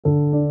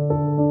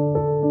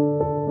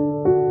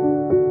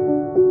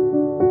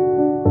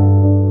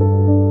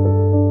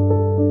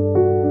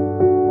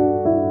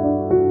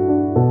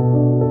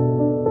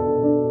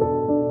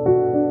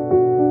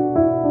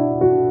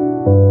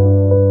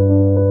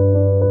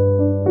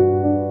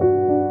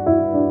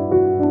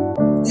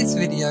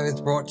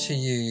brought to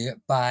you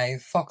by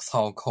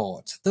Foxhole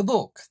Court, the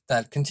book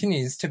that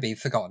continues to be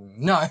forgotten.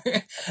 No,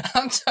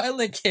 I'm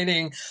totally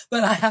kidding,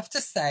 but I have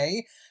to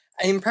say,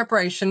 in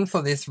preparation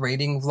for this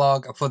reading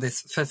vlog, for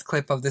this first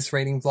clip of this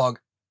reading vlog,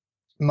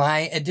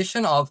 my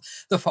edition of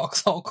The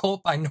Foxhole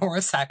Court by Nora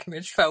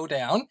Sakovich fell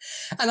down.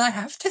 And I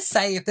have to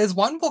say, if there's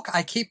one book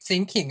I keep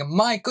thinking,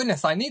 my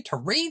goodness, I need to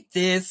read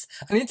this,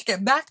 I need to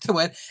get back to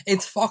it,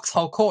 it's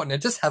Foxhole Court, and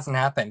it just hasn't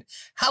happened.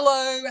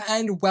 Hello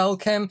and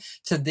welcome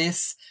to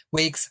this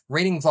week's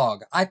reading vlog.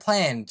 I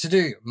plan to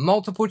do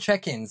multiple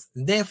check-ins,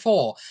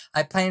 therefore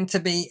I plan to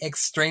be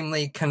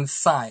extremely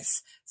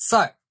concise.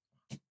 So,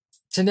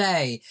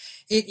 today,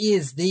 it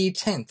is the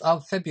 10th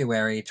of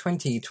February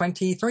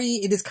 2023.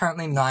 It is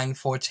currently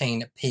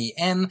 9:14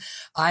 p.m.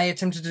 I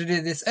attempted to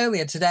do this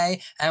earlier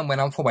today and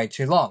went on for way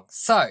too long.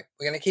 So,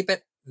 we're going to keep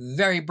it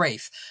very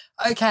brief.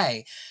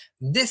 Okay,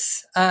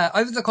 this,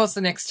 over the course of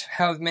the next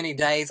however many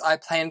days, I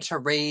plan to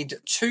read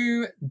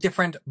 2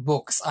 different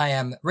books. I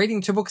am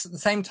reading 2 books at the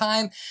same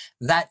time.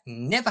 That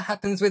never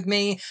happens with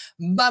me,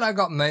 but I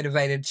got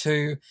motivated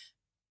to.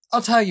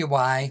 I'll tell you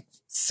why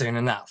soon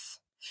enough.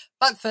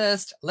 But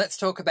first, let's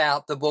talk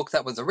about the book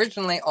that was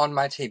originally on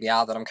my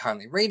TBR that I'm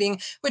currently reading,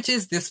 which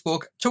is this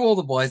book, To All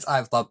the Boys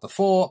I've Loved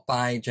Before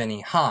by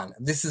Jenny Han.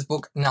 This is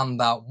book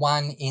number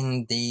 1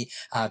 in the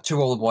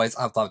To All the Boys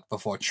I've Loved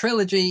Before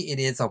trilogy. It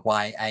is a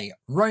YA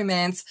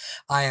romance.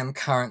 I am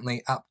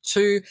currently up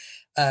to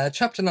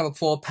chapter number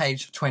 4,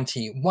 page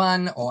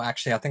 21, or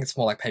actually I think it's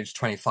more like page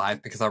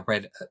 25 because I've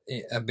read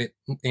a bit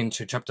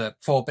into chapter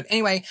 4. But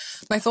anyway,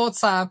 my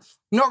thoughts are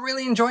not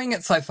really enjoying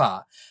it so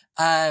far.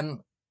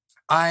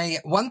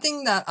 One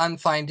thing that I'm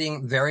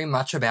finding very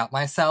much about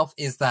myself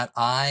is that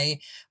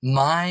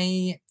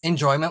my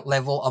enjoyment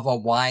level of a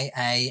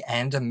YA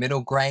and a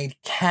middle grade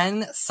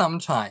can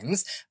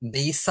sometimes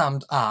be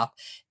summed up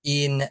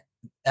in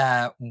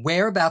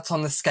whereabouts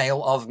on the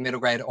scale of middle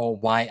grade or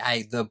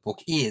YA the book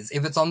is.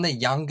 If it's on the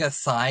younger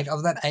side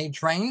of that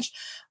age range,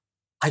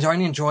 I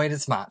don't enjoy it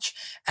as much.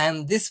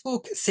 And this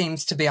book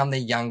seems to be on the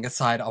younger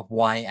side of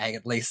YA,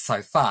 at least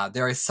so far.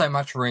 There is so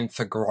much room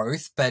for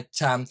growth, but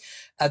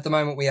at the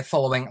moment we are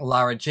following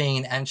Lara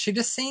Jean, and she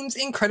just seems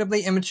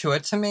incredibly immature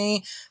to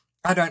me.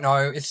 I don't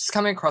know, it's just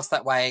coming across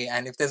that way,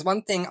 and if there's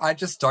one thing I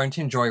just don't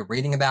enjoy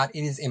reading about,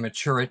 it is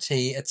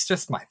immaturity. It's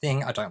just my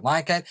thing, I don't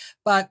like it,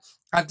 but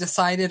I've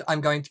decided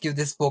I'm going to give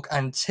this book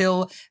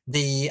until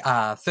the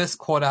first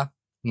quarter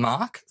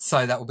mark,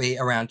 so that will be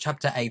around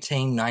chapter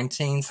 18,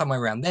 19,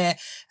 somewhere around there,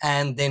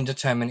 and then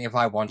determine if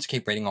I want to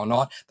keep reading or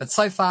not. But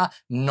so far,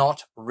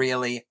 not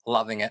really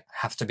loving it,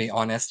 have to be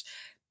honest.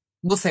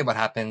 We'll see what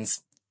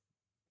happens.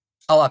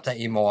 I'll update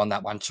you more on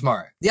that one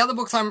tomorrow. The other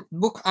book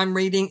I'm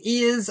reading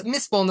is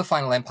Mistborn: The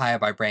Final Empire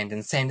by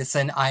Brandon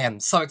Sanderson. I am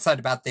so excited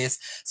about this.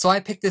 So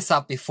I picked this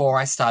up before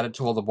I started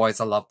To All the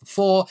Boys I Loved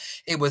Before.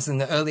 It was in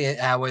the earlier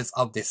hours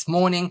of this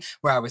morning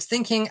where I was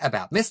thinking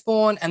about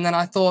Mistborn, and then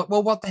I thought,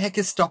 well, what the heck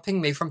is stopping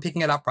me from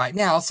picking it up right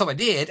now? So I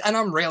did, and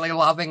I'm really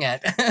loving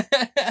it.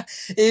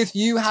 If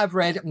you have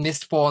read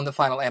Mistborn: The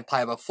Final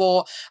Empire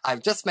before,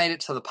 I've just made it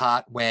to the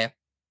part where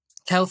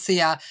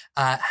Kelsier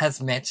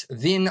has met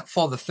Vin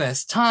for the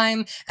first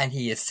time, and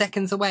he is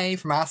seconds away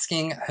from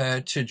asking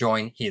her to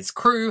join his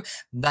crew.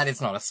 That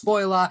is not a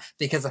spoiler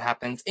because it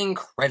happens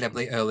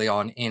incredibly early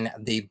on in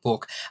the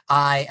book.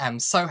 I am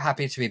so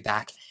happy to be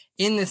back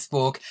in this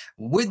book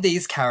with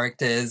these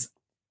characters.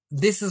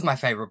 This is my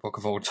favorite book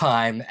of all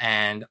time,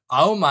 and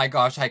oh my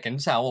gosh, I can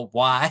tell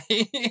why.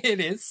 It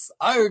is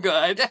so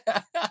good.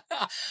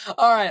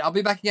 Alright, I'll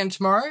be back again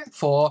tomorrow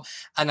for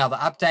another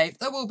update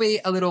that will be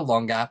a little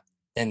longer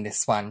than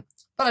this one,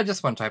 but I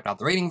just want to open up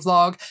the reading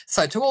vlog.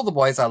 So, To All the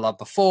Boys I Loved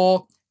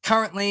Before,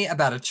 currently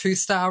about a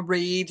 2-star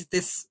read,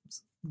 this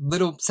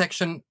little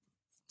section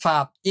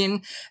far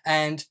in,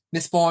 and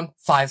Mistborn,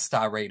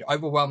 5-star read.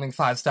 Overwhelming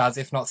 5 stars,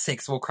 if not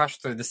 6, will crash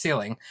through the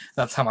ceiling.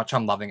 That's how much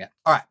I'm loving it.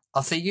 Alright,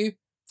 I'll see you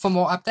for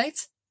more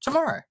updates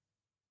tomorrow.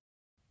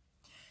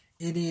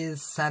 It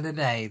is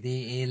Saturday,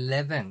 the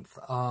 11th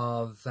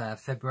of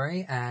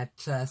February at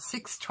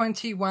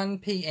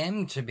 6:21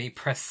 p.m. to be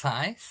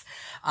precise.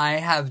 I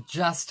have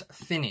just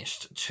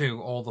finished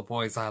To All the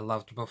Boys I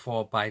Loved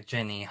Before by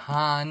Jenny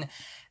Han,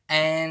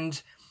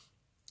 and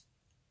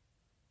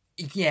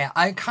yeah,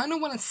 I kind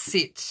of want to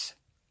sit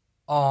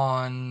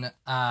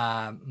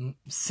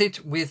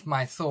with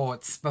my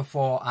thoughts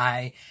before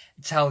I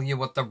tell you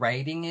what the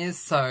rating is.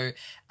 So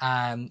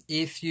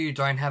if you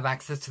don't have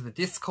access to the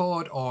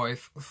Discord, or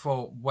if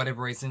for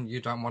whatever reason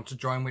you don't want to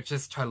join, which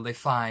is totally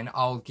fine,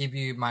 I'll give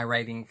you my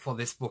rating for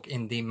this book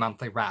in the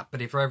monthly wrap.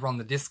 But if you're over on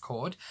the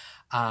Discord,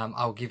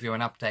 I'll give you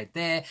an update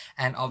there,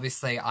 and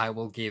obviously I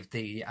will give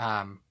the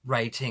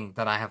rating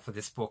that I have for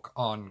this book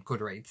on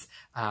Goodreads,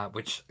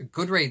 which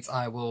Goodreads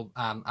I will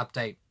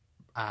update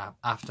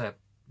after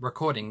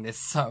recording this.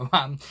 So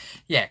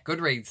yeah,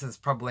 Goodreads is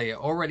probably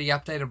already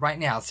updated right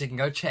now, so you can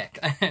go check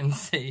and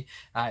see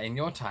in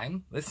your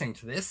time listening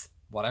to this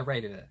what I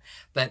rated it.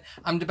 But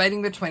I'm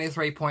debating between a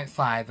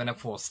 3.5 and a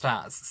 4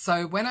 stars.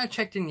 So when I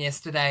checked in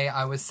yesterday,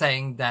 I was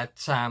saying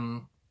that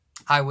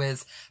I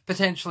was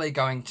potentially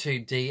going to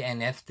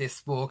DNF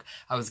this book.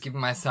 I was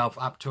giving myself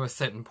up to a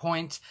certain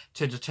point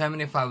to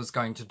determine if I was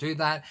going to do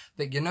that.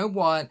 But you know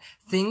what?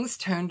 Things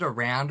turned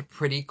around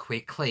pretty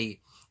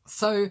quickly.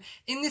 So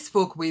in this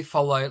book, we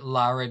follow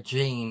Lara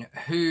Jean,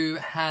 who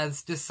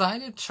has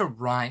decided to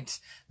write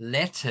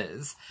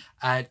letters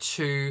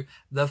to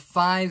the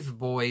 5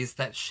 boys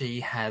that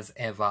she has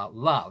ever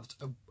loved.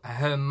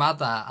 Her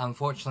mother,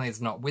 unfortunately,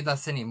 is not with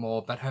us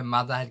anymore, but her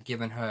mother had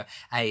given her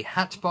a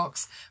hat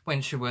box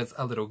when she was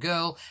a little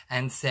girl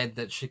and said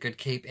that she could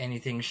keep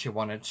anything she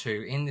wanted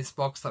to in this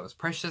box that was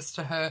precious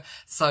to her.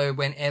 So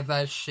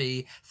whenever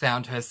she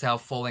found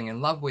herself falling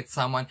in love with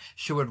someone,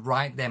 she would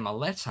write them a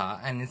letter,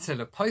 and instead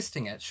of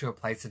posting it, she would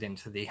place it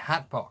into the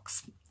hat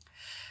box.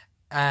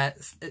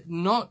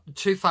 Not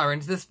too far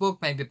into this book,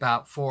 maybe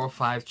about 4 or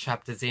 5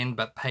 chapters in,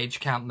 but page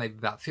count maybe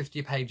about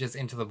 50 pages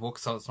into the book,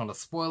 so it's not a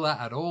spoiler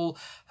at all.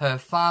 Her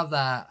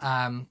father,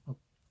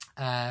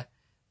 her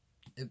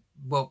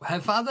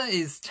father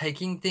is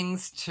taking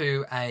things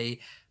to a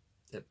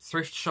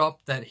thrift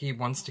shop that he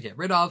wants to get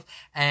rid of,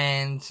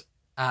 and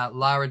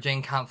Lara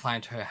Jean can't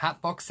find her hat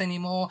box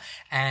anymore,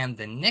 and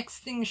the next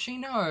thing she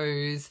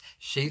knows,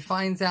 she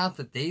finds out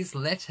that these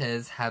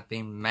letters have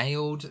been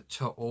mailed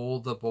to all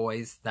the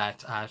boys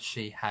that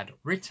she had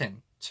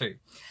written to.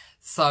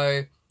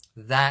 So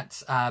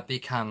that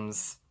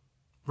becomes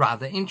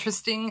rather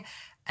interesting,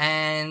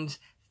 and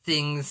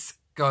things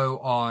go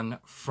on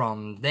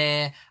from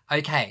there.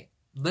 Okay.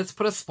 Let's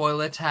put a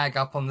spoiler tag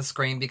up on the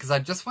screen because I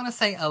just want to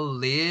say a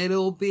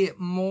little bit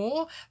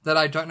more that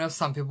I don't know if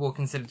some people will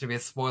consider to be a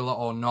spoiler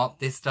or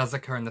not. This does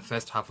occur in the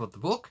first half of the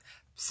book.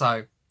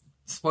 So,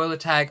 spoiler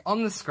tag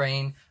on the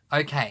screen.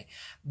 Okay.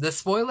 The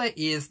spoiler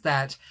is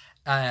that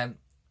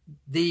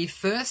the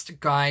first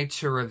guy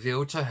to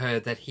reveal to her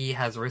that he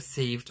has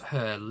received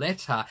her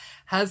letter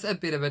has a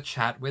bit of a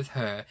chat with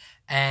her.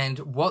 And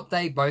what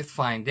they both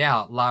find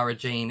out, Lara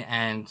Jean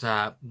and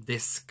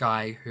this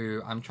guy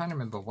who, I'm trying to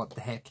remember what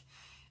the heck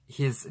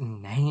his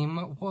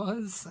name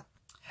was.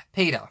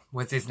 Peter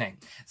was his name.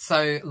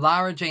 So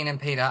Lara Jean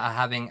and Peter are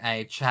having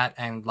a chat,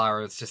 and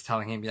Lara is just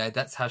telling him, you know,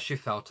 that's how she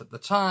felt at the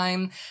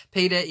time.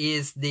 Peter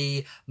is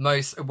the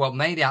most, well,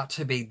 made out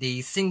to be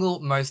the single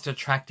most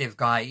attractive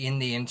guy in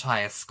the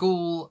entire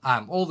school.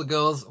 All the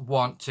girls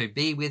want to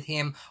be with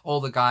him.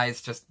 All the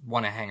guys just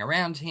want to hang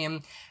around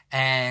him.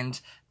 And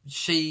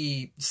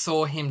she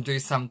saw him do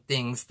some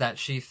things that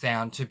she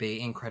found to be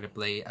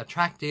incredibly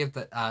attractive,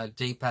 that are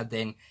deeper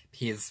than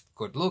his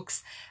good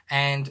looks,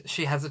 and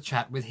she has a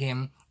chat with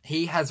him.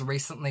 He has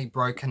recently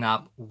broken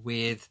up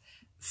with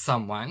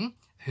someone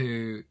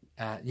who,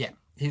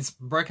 he's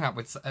broken up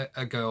with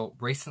a girl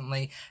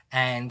recently,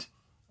 and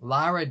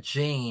Lara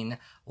Jean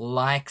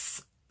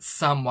likes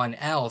someone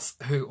else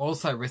who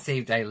also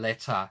received a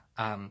letter,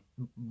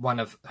 one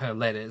of her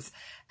letters,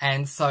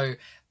 and so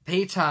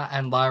Peter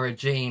and Lara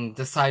Jean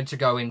decide to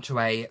go into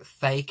a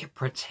fake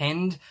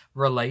pretend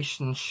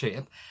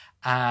relationship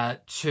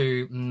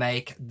to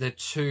make the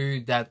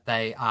two that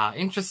they are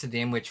interested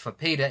in, which for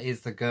Peter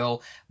is the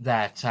girl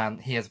that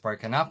he has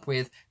broken up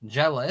with,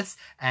 jealous,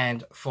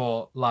 and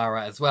for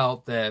Lara as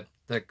well, the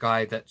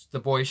guy that the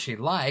boy she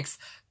likes,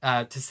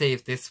 to see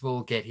if this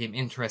will get him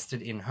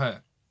interested in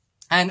her.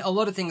 And a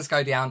lot of things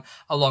go down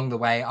along the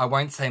way. I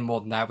won't say more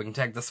than that. We can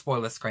take the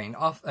spoiler screen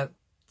off.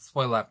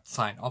 Spoiler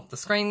sign off the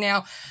screen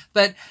now.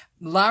 But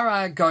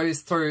Lara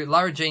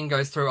Jean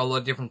goes through a lot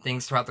of different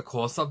things throughout the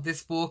course of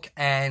this book,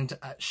 and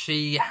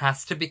she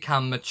has to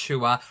become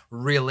mature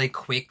really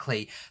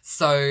quickly.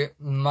 So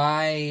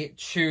my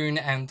tune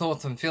and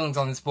thoughts and feelings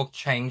on this book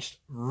changed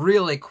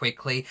really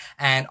quickly,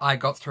 and I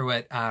got through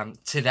it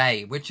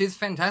today, which is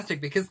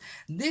fantastic because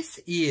this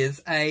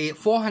is a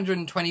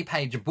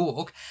 420-page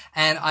book,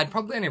 and I'd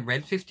probably only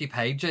read 50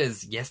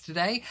 pages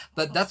yesterday,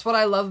 but that's what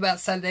I love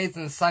about Saturdays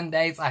and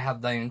Sundays. I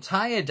have the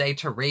entire day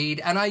to read,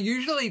 and I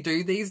usually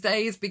do these days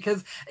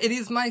because it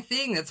is my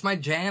thing. It's my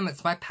jam.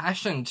 It's my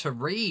passion to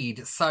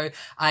read. So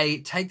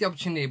I take the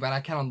opportunity when I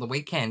can on the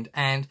weekend,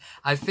 and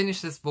I've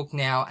finished this book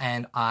now,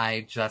 and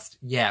I just,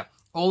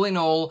 all in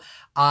all,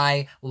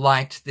 I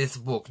liked this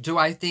book. Do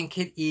I think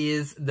it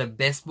is the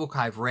best book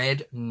I've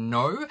read?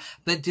 No.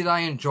 But did I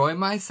enjoy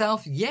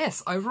myself?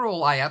 Yes.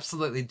 Overall, I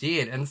absolutely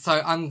did. And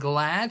so I'm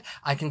glad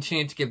I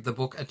continued to give the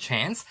book a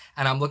chance,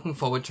 and I'm looking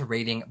forward to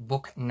reading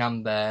book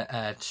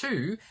number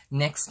 2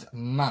 next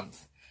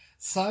month.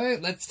 So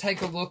let's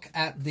take a look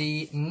at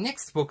the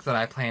next book that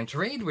I plan to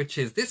read, which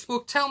is this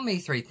book, Tell Me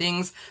 3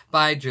 Things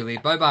by Julie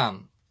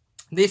Bobaum.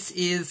 This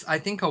is, I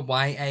think, a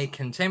YA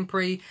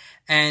contemporary,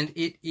 and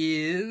it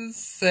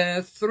is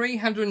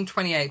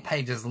 328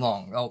 pages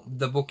long. Well,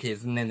 the book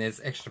is, and then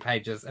there's extra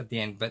pages at the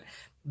end, but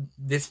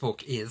this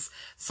book is.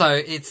 So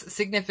it's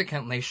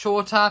significantly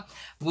shorter.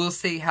 We'll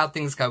see how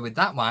things go with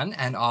that one,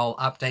 and I'll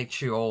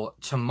update you all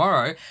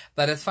tomorrow.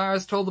 But as far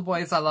as To All the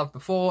Boys I Loved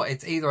Before,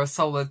 it's either a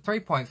solid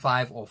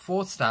 3.5 or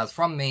 4 stars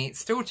from me,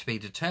 still to be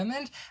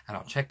determined, and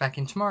I'll check back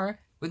in tomorrow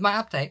with my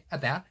update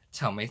about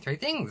Tell Me 3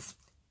 Things.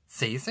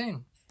 See you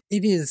soon.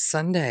 It is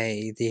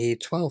Sunday, the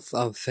 12th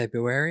of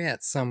February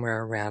at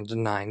somewhere around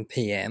 9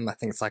 p.m. I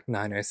think it's like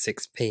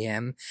 9:06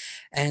 p.m.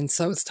 And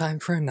so it's time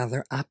for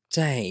another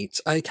update.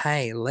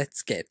 Okay,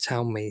 let's get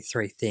Tell Me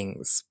Three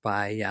Things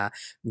by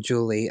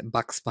Julie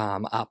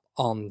Buxbaum up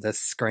on the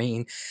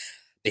screen.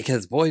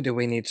 Because boy, do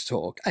we need to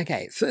talk.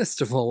 Okay,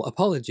 first of all,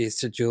 apologies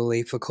to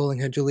Julie for calling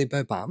her Julie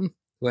Bobum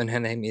when her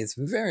name is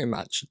very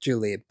much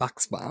Julie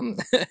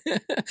Buxbaum.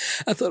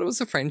 I thought it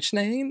was a French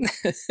name.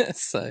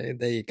 So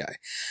there you go.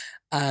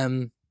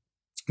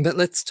 But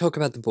let's talk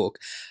about the book.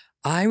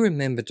 I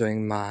remember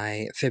doing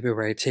my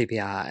February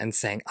TBR and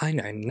saying, I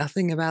know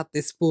nothing about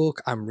this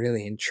book. I'm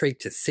really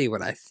intrigued to see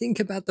what I think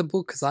about the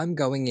book because I'm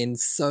going in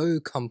so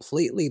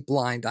completely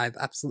blind. I have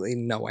absolutely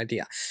no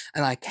idea.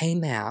 And I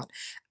came out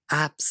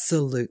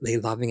absolutely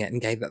loving it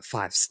and gave it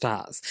 5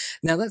 stars.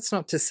 Now, that's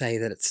not to say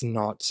that it's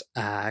not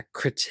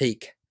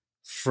critique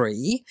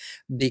free,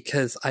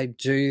 because I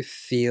do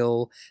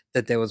feel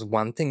that there was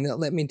one thing that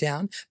let me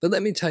down, but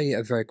let me tell you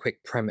a very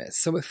quick premise.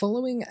 So we're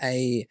following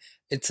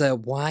it's a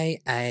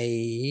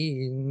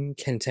YA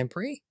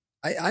contemporary.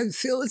 I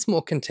feel it's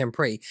more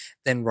contemporary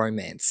than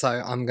romance,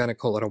 so I'm going to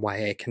call it a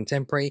YA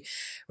contemporary.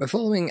 We're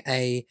following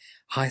a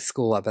high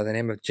schooler by the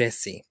name of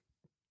Jessie.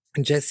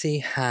 Jessie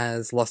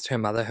has lost her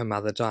mother. Her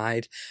mother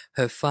died.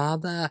 Her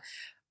father,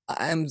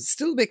 I'm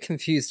still a bit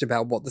confused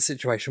about what the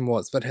situation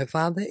was, but her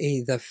father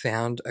either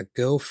found a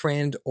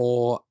girlfriend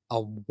or a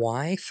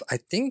wife. I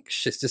think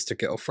she's just a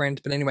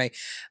girlfriend, but anyway,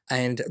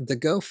 and the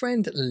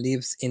girlfriend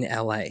lives in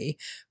LA,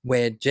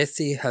 where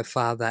Jessie, her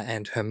father,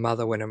 and her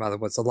mother, when her mother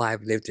was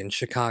alive, lived in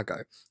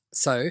Chicago.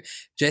 So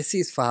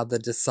Jessie's father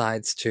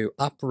decides to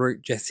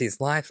uproot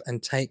Jessie's life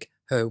and take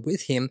her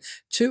with him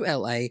to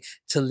LA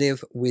to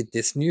live with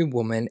this new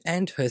woman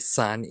and her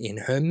son in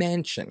her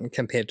mansion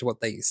compared to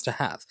what they used to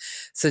have.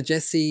 So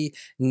Jessie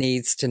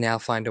needs to now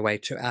find a way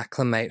to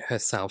acclimate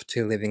herself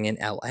to living in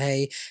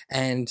LA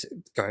and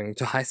going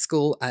to high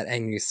school at a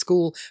new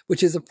school,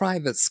 which is a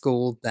private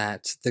school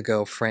that the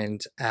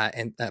girlfriend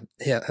and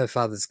her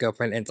father's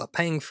girlfriend ends up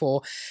paying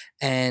for.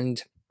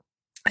 And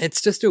it's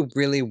just a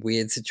really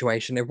weird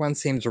situation. Everyone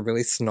seems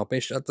really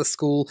snobbish at the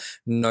school.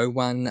 No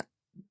one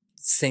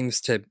seems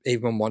to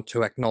even want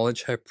to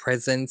acknowledge her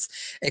presence,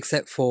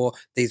 except for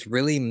these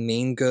really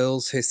mean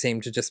girls who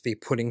seem to just be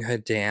putting her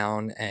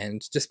down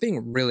and just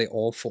being really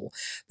awful.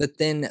 But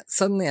then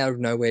suddenly out of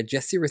nowhere,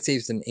 Jessie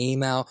receives an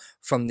email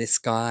from this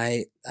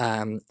guy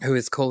who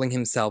is calling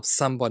himself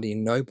Somebody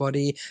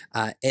Nobody,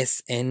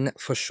 SN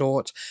for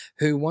short,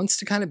 who wants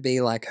to kind of be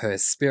like her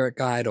spirit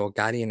guide or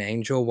guardian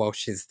angel while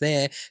she's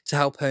there to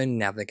help her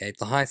navigate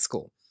the high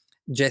school.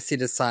 Jessie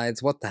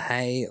decides, what the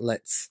hey,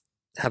 let's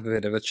have a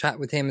bit of a chat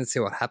with him and see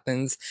what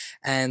happens.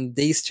 And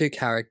these two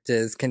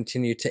characters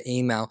continue to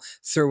email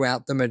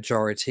throughout the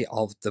majority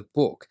of the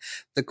book.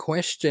 The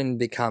question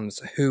becomes,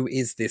 who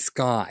is this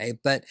guy?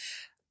 But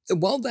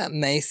while that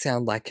may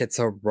sound like it's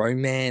a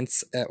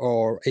romance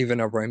or even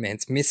a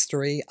romance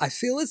mystery, I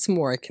feel it's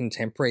more a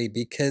contemporary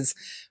because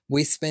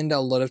we spend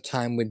a lot of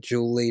time with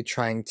Julie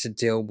trying to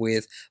deal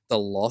with the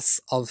loss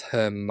of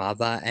her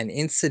mother, and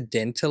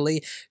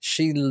incidentally,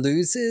 she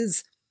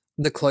loses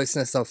the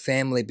closeness of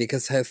family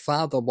because her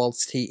father,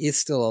 whilst he is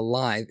still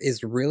alive,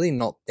 is really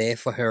not there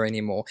for her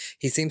anymore.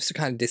 He seems to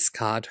kind of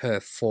discard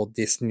her for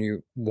this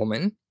new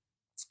woman.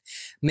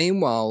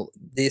 Meanwhile,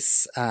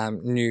 this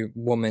new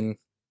woman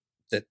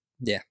that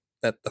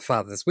the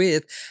father's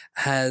with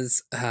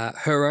has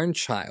her own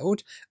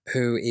child,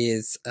 who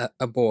is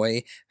a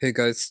boy who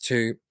goes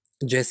to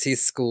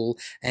Jessie's school,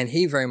 and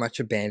he very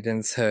much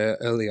abandons her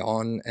early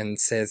on and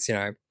says,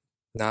 no,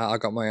 I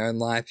got my own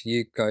life,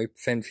 you go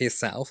fend for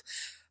yourself.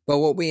 But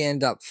what we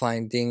end up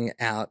finding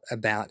out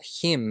about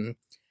him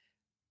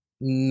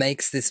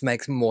makes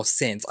more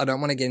sense. I don't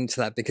want to get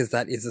into that because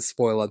that is a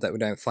spoiler that we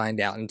don't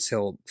find out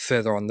until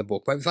further on the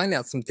book. But we find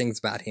out some things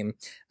about him,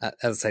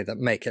 as I say, that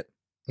make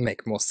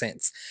more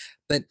sense.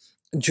 But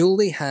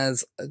Jessie,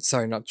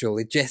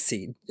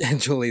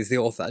 Julie's the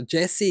author.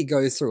 Jessie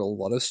goes through a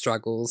lot of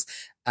struggles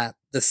at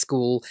the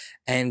school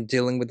and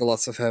dealing with the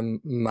loss of her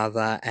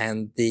mother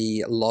and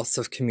the loss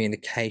of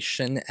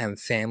communication and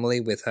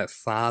family with her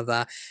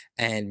father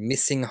and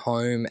missing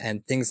home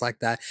and things like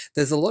that.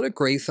 There's a lot of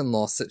grief and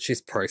loss that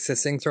she's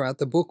processing throughout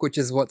the book, which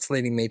is what's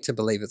leading me to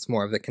believe it's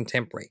more of a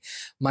contemporary.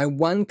 My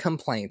one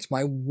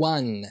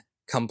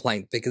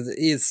complaint, because it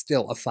is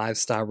still a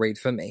 5-star read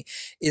for me,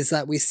 is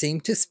that we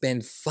seem to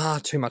spend far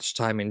too much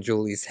time in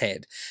Julie's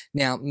head.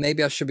 Now,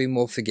 maybe I should be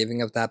more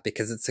forgiving of that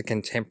because it's a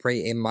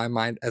contemporary in my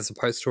mind as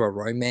opposed to a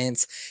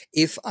romance.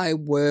 If I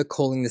were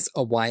calling this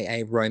a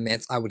YA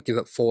romance, I would give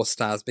it 4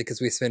 stars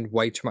because we spend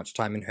way too much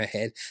time in her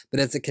head. But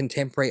as a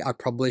contemporary, I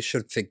probably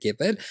should forgive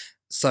it.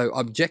 So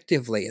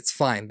objectively, it's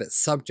fine, but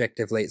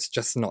subjectively, it's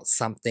just not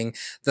something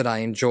that I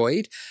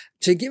enjoyed.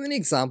 To give an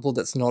example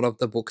that's not of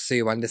the book so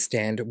you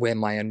understand where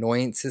my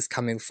annoyance is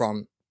coming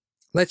from,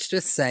 Let's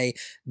just say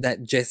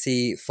that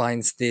Jessie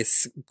finds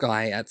this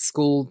guy at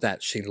school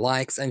that she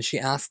likes and she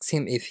asks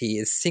him if he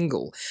is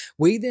single.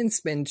 We then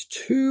spend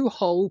 2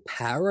 whole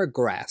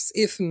paragraphs,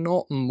 if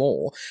not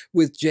more,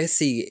 with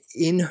Jessie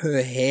in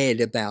her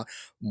head about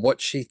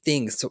what she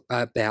thinks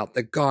about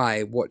the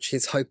guy, what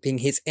she's hoping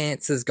his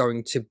answer's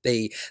going to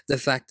be, the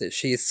fact that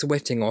she is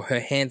sweating or her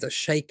hands are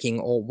shaking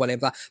or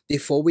whatever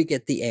before we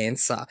get the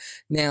answer.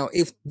 Now,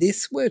 if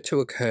this were to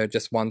occur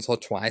just once or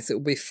twice, it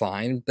would be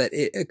fine, but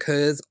it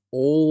occurs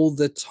all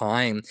the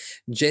time.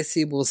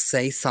 Jessie will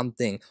say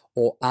something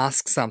or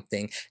ask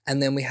something,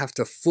 and then we have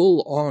to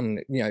full on,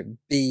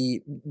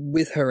 be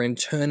with her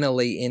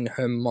internally in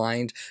her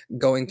mind,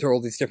 going through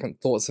all these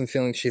different thoughts and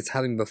feelings she's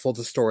having before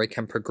the story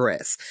can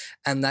progress.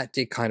 And that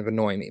did kind of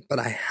annoy me. But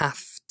I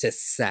have to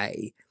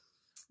say,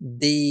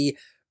 the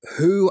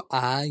who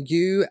are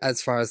you,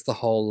 as far as the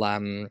whole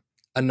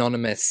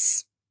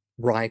anonymous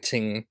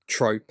writing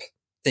trope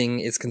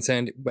thing is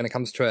concerned when it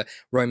comes to a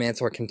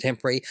romance or a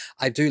contemporary,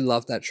 I do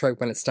love that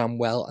trope when it's done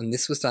well, and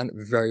this was done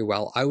very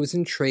well. I was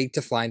intrigued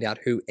to find out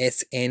who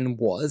SN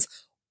was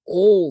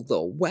all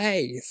the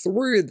way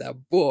through the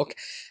book,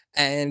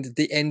 and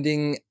the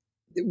ending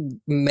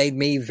made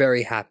me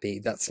very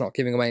happy. That's not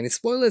giving away any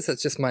spoilers,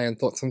 that's just my own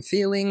thoughts and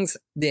feelings.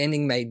 The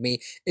ending made me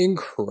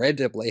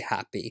incredibly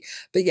happy.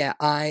 But yeah,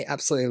 I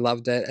absolutely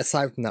loved it,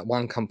 aside from that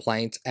one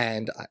complaint,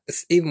 and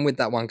even with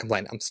that one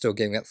complaint, I'm still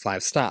giving it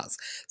 5 stars.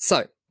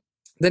 So,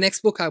 the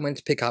next book I went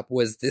to pick up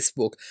was this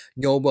book,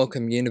 Your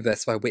Welcome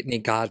Universe by Whitney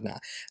Gardner.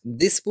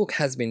 This book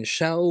has been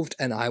shelved,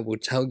 and I will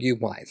tell you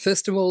why.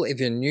 First of all, if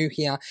you're new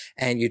here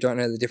and you don't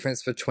know the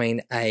difference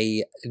between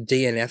a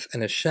DNF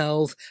and a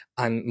shelve,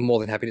 I'm more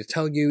than happy to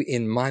tell you.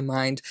 In my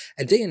mind,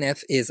 a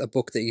DNF is a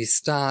book that you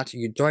start,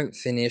 you don't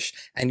finish,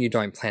 and you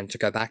don't plan to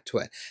go back to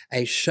it.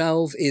 A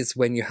shelve is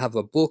when you have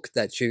a book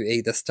that you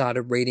either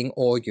started reading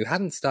or you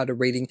haven't started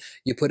reading,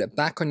 you put it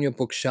back on your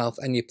bookshelf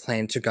and you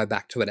plan to go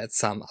back to it at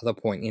some other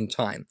point in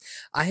time.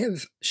 I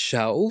have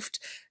shelved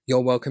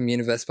Your Welcome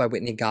Universe by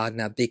Whitney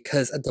Gardner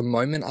because at the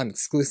moment I'm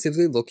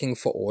exclusively looking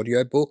for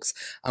audiobooks.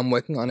 I'm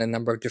working on a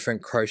number of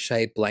different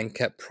crochet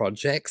blanket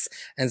projects,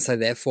 and so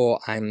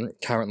therefore I'm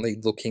currently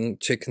looking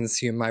to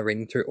consume my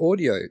reading through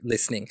audio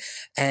listening.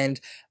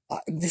 And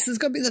this is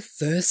going to be the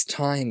first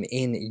time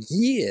in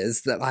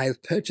years that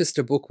I've purchased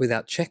a book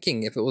without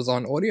checking if it was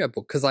on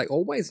audiobook, because I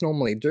always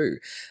normally do.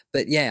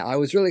 But yeah, I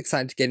was really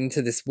excited to get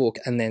into this book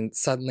and then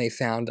suddenly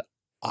found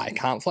I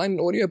can't find an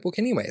audiobook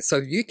anywhere. So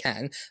if you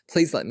can,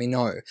 please let me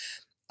know.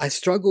 I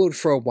struggled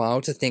for a while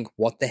to think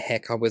what the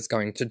heck I was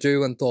going to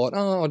do and thought,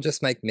 I'll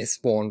just make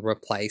Mistborn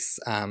replace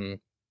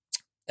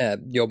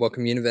Your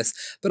Welcome Universe,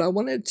 but I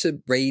wanted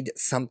to read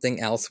something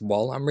else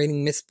while I'm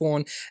reading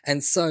Mistborn,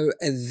 and so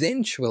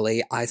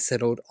eventually I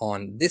settled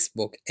on this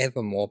book,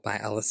 Evermore by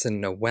Alison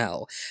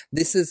Noel.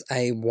 This is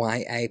a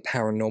YA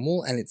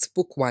paranormal, and it's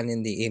book 1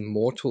 in the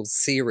Immortals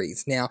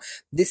series. Now,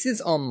 this is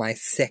on my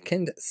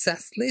second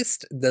SAS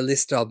list, the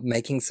list of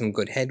making some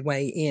good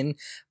headway in.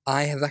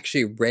 I have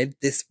actually read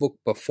this book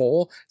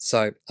before,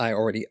 so I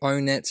already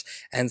own it,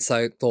 and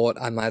so thought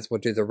I might as well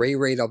do the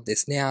reread of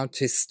this now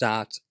to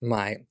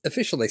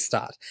officially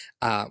start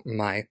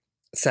my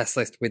SAS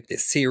list with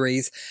this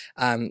series.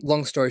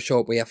 Long story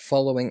short, we are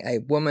following a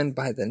woman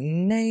by the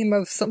name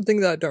of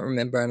something that I don't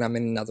remember, and I'm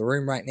in another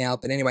room right now,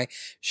 but anyway,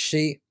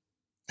 she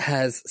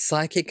has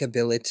psychic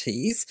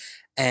abilities,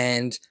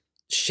 and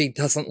she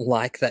doesn't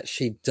like that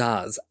she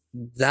does.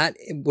 That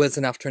was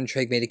enough to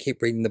intrigue me to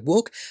keep reading the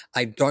book.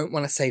 I don't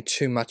want to say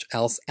too much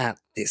else at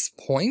this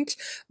point,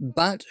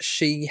 but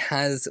she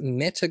has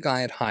met a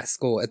guy at high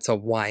school. It's a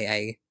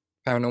YA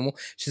paranormal.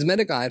 She's met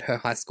a guy at her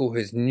high school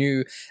who's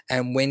new,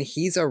 and when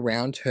he's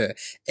around her,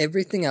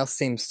 everything else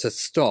seems to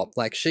stop.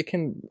 Like, she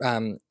can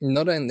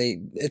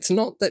it's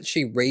not that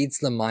she reads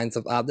the minds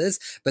of others,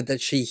 but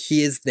that she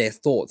hears their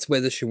thoughts,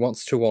 whether she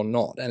wants to or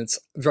not, and it's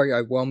very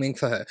overwhelming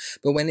for her.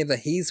 But whenever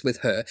he's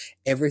with her,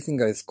 everything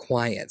goes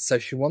quiet, so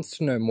she wants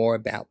to know more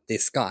about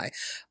this guy.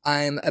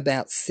 I'm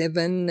about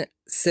seven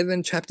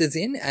chapters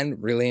in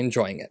and really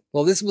enjoying it.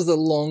 Well, this was a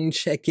long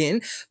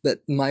check-in, but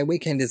my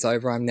weekend is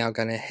over. I'm now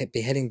going to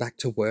be heading back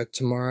to work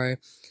tomorrow.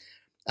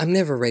 I'm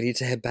never ready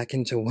to head back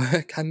into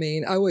work. I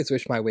mean, I always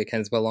wish my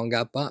weekends were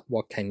longer, but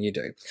what can you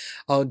do?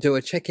 I'll do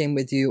a check-in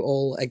with you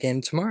all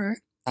again tomorrow.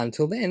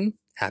 Until then,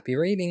 happy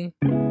reading.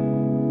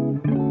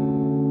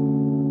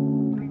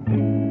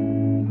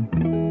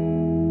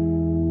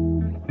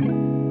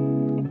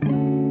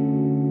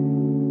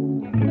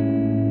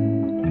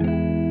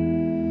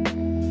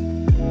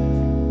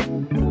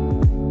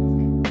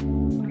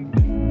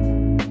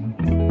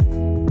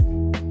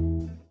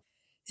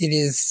 It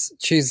is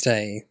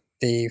Tuesday,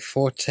 the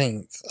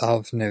 14th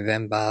of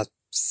November,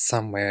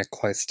 somewhere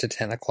close to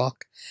 10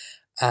 o'clock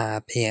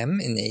p.m.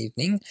 in the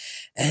evening,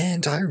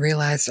 and I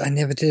realized I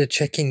never did a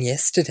check-in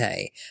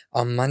yesterday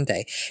on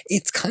Monday.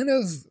 It's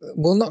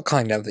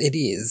it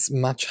is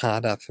much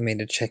harder for me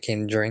to check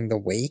in during the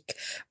week.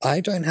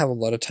 I don't have a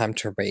lot of time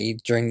to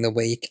read during the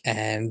week,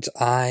 and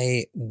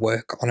I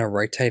work on a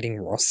rotating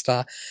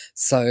roster,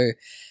 so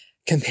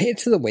Compared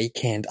to the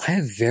weekend, I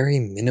have very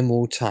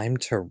minimal time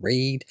to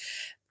read.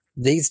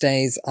 These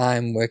days,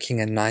 I'm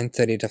working a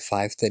 9:30 to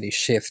 5:30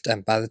 shift,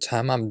 and by the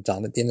time I'm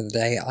done at the end of the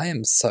day, I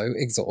am so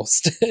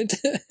exhausted.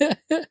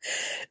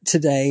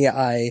 Today,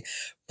 I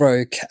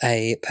broke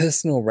a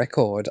personal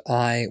record.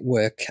 I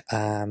work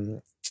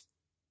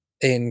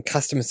in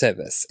customer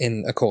service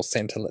in a call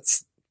center.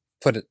 Let's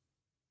put it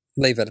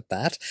leave it at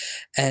that.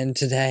 And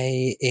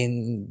today,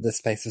 in the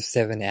space of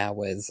 7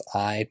 hours,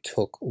 I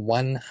took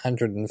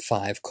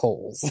 105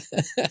 calls.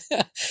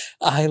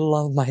 I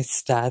love my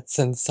stats,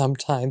 and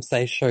sometimes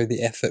they show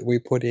the effort we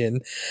put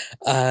in.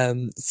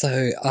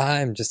 So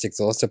I'm just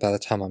exhausted by the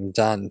time I'm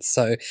done.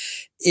 So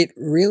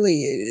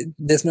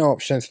there's no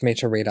option for me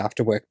to read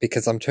after work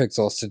because I'm too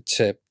exhausted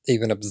to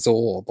even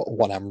absorb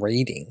what I'm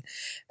reading.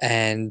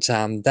 And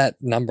that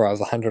number of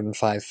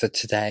 105 for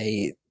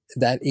today,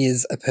 that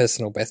is a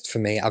personal best for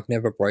me. I've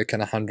never broken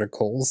 100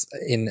 calls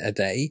in a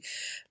day.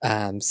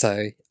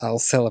 So I'll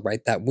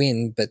celebrate that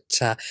win,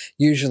 but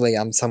usually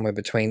I'm somewhere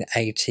between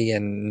 80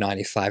 and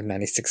 95,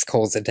 96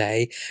 calls a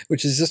day,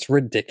 which is just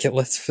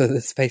ridiculous for the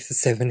space of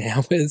 7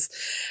 hours.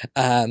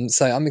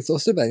 So I'm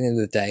exhausted by the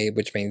end of the day,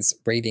 which means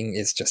reading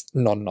is just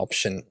not an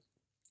option.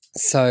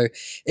 So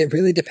it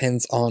really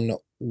depends on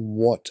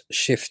what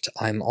shift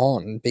I'm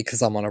on.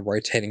 Because I'm on a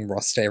rotating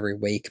roster every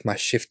week, my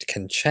shift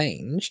can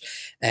change,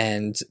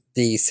 and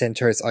the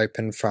centre is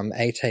open from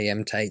 8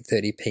 a.m. to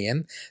 8:30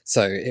 p.m.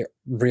 So it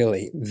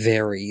really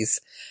varies.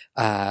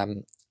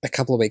 A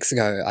couple of weeks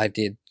ago, I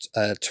did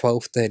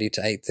 12:30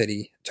 to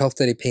 8:30,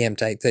 12:30 p.m.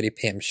 to 8:30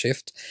 p.m.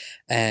 shift,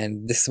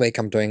 and this week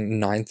I'm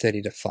doing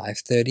 9:30 to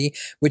 5:30,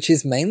 which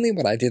is mainly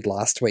what I did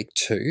last week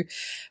too.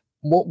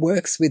 What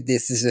works with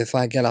this is if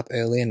I get up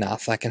early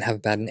enough, I can have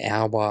about an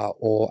hour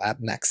or at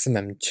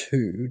maximum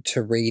 2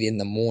 to read in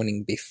the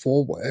morning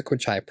before work,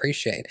 which I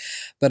appreciate.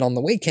 But on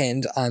the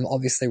weekend, I'm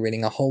obviously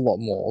reading a whole lot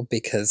more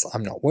because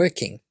I'm not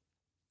working.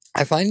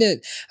 I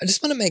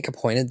just want to make a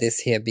point of this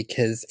here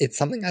because it's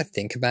something I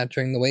think about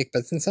during the week,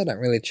 but since I don't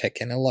really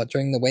check in a lot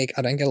during the week,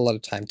 I don't get a lot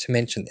of time to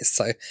mention this,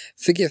 so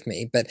forgive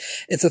me, but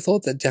it's a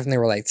thought that definitely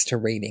relates to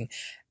reading.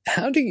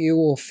 How do you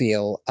all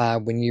feel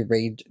when you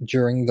read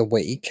during the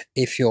week,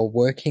 if you're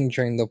working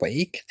during the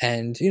week?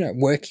 And,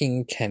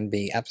 working can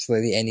be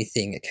absolutely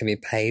anything. It can be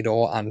paid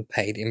or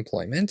unpaid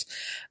employment.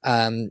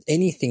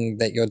 Anything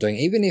that you're doing,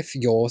 even if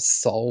your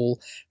sole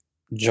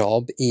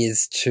job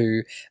is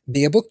to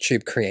be a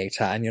booktube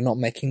creator and you're not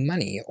making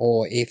money,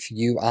 or if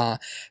you are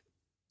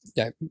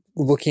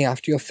looking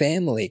after your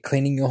family,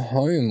 cleaning your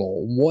home,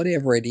 or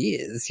whatever it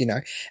is,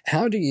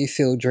 how do you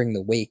feel during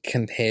the week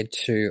compared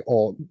to,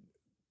 or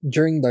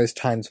during those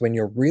times when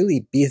you're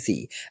really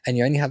busy and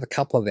you only have a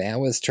couple of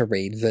hours to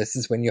read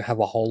versus when you have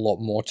a whole lot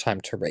more time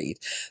to read?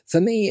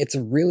 For me, it's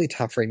really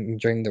tough reading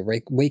during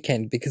the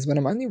weekend because when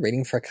I'm only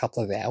reading for a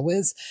couple of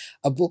hours,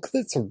 a book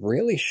that's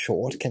really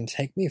short can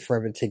take me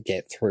forever to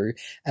get through.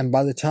 And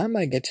by the time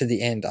I get to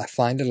the end, I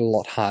find it a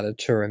lot harder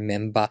to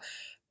remember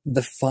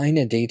the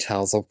finer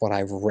details of what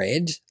I've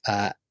read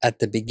at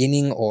the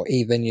beginning, or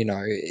even,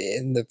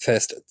 in the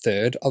first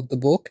third of the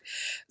book.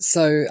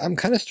 So I'm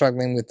kind of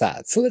struggling with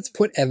that. So let's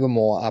put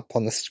Evermore up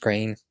on the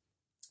screen.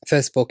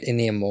 First book in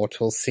the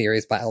Immortals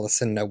series by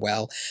Alison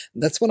Noel.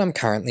 That's what I'm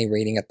currently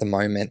reading at the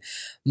moment.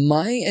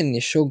 My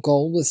initial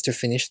goal was to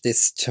finish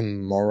this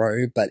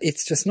tomorrow, but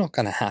it's just not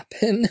going to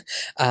happen.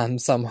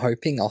 So I'm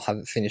hoping I'll have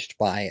it finished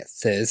by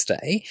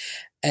Thursday.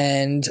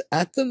 And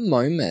at the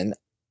moment,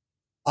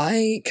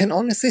 I can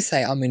honestly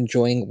say I'm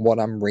enjoying what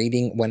I'm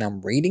reading when I'm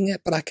reading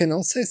it, but I can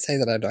also say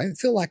that I don't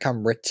feel like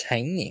I'm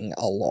retaining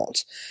a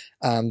lot,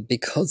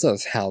 because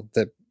of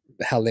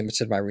how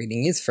limited my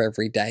reading is for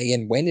every day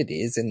and when it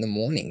is in the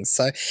morning.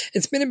 So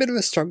it's been a bit of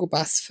a struggle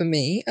bus for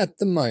me at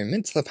the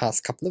moment, the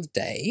past couple of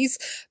days,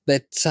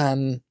 but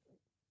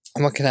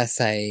what can I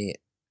say?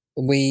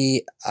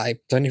 I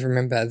don't even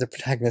remember the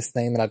protagonist's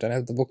name and I don't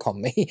have the book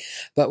on me,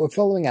 but we're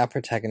following our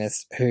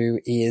protagonist who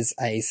is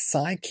a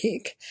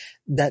psychic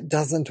that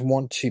doesn't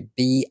want to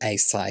be a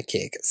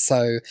psychic.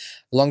 So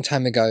a long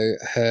time ago,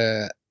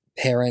 her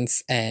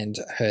parents and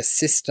her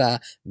sister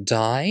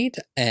died,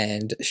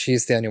 and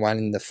she's the only one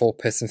in the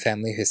 4-person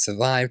family who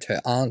survived. Her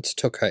aunt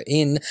took her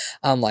in.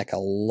 Unlike a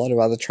lot of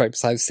other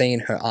tropes I've seen,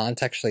 her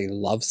aunt actually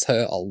loves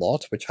her a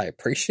lot, which I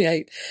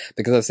appreciate,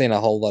 because I've seen a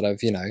whole lot of,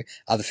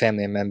 other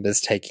family members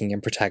taking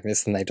in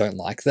protagonists and they don't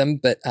like them,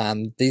 but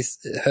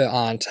her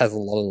aunt has a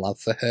lot of love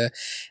for her,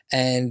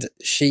 and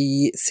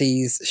she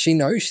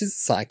knows she's a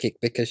psychic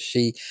because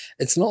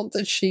it's not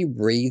that she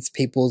reads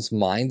people's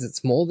minds,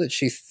 it's more that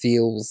she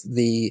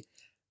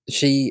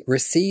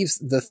receives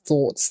the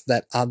thoughts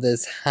that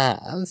others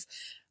have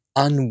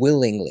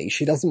unwillingly.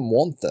 She doesn't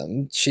want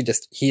them, she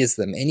just hears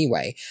them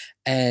anyway.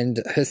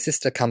 And her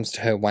sister comes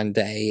to her one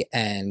day,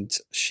 and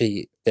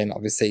she then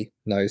obviously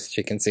knows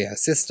she can see her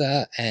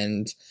sister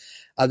and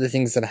other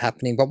things that are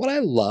happening. But what I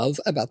love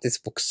about this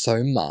book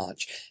so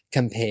much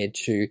compared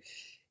to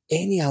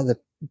any other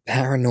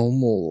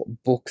paranormal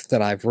book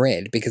that I've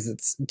read,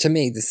 because to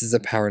me, this is a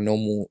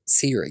paranormal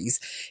series,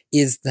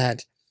 is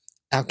that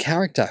our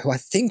character, who I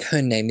think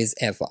her name is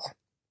Eva,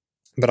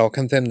 but I'll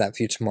confirm that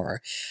for you tomorrow.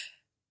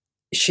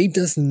 She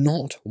does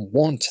not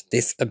want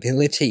this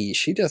ability.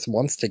 She just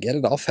wants to get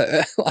it off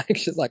her. Like,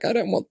 she's like, I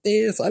don't want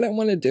this. I don't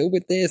want to deal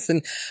with this.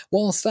 And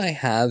whilst I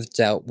have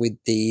dealt with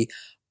the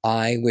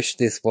I wish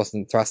this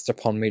wasn't thrust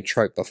upon me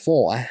trope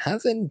before, I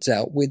haven't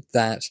dealt with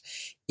that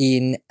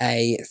in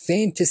a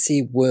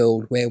fantasy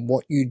world where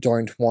what you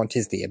don't want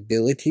is the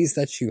abilities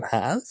that you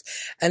have.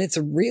 And it's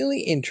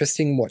really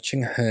interesting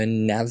watching her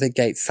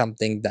navigate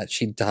something that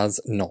she does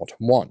not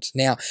want.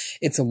 Now,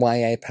 it's a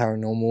YA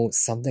paranormal.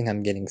 Something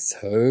I'm getting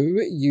so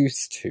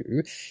used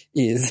to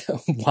is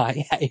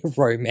YA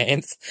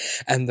romance.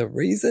 And the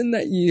reason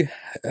that you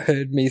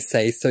heard me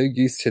say so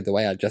used to the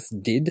way I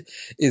just did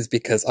is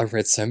because I've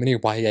read so many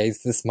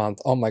YAs this month.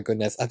 Oh my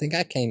goodness. I think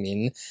I came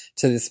in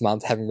to this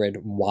month having read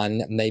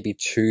one, maybe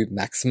two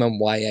maximum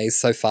YAs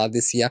so far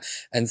this year.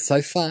 And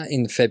so far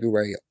in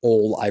February,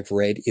 all I've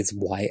read is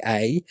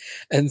YA.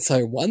 And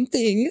so one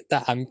thing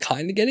that I'm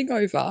kind of getting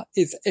over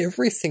is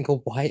every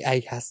single YA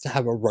has to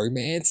have a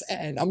romance,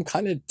 and I'm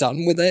kind of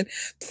done with it.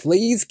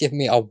 Please give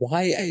me a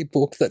YA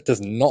book that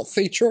does not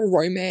feature a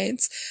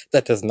romance,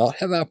 that does not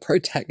have our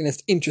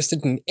protagonist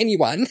interested in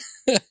anyone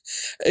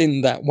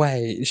in that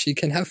way. She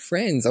can have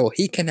friends, or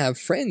he can have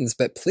friends,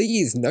 but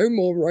please, no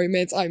more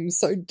romance. I'm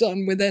so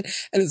done with it.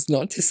 And it's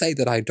not to say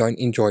that I don't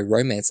enjoy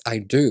romance. I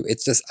do.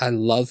 It's just I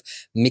love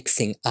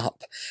mixing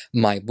up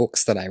my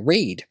books that I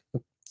read.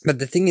 But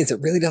the thing is, it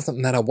really doesn't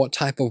matter what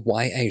type of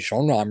YA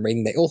genre I'm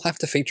reading. They all have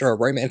to feature a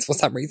romance for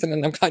some reason,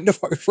 and I'm kind of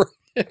over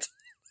it.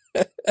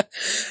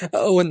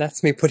 Oh, and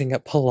that's me putting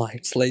it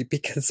politely,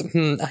 because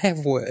I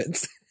have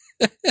words.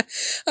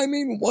 I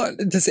mean, what?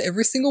 Does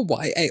every single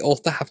YA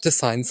author have to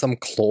sign some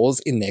clause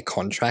in their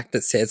contract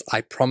that says,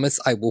 I promise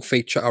I will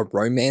feature a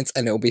romance,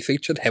 and it will be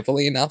featured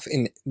heavily enough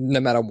in no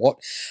matter what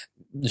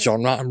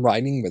genre I'm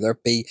writing, whether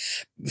it be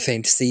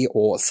fantasy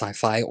or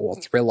sci-fi or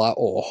thriller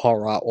or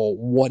horror or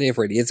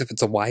whatever it is? If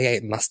it's a YA,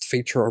 it must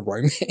feature a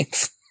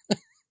romance.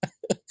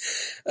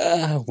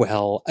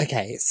 Well,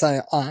 okay,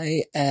 so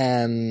I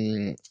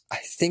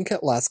think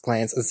at last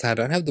glance, as I say, I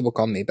don't have the book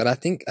on me, but I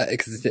think,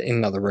 because it's in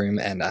another room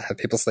and I have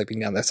people sleeping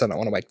down there, so I don't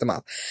want to wake them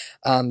up.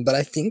 But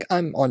I think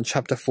I'm on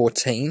chapter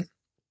 14,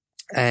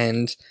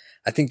 and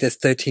I think there's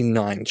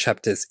 39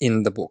 chapters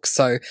in the book,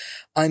 so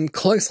I'm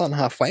close on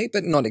halfway,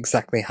 but not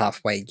exactly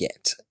halfway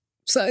yet.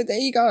 So there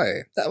you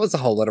go. That was a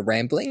whole lot of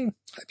rambling.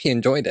 Hope you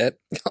enjoyed it.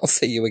 I'll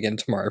see you again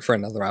tomorrow for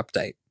another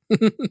update.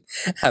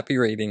 Happy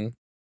reading.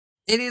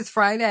 It is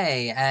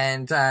Friday,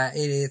 and it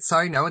is,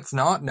 sorry, no, it's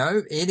not.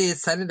 No, it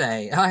is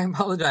Saturday. I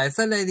apologize.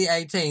 Saturday the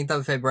 18th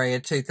of February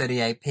at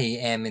 2:38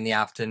 p.m. in the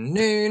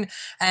afternoon,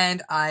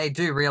 and I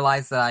do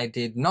realize that I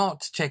did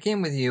not check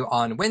in with you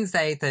on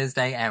Wednesday,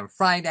 Thursday, and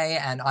Friday,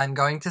 and I'm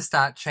going to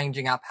start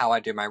changing up how I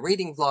do my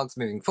reading vlogs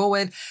moving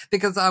forward,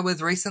 because I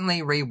was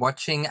recently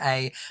rewatching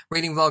a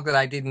reading vlog that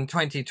I did in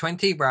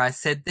 2020 where I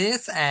said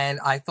this, and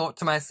I thought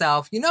to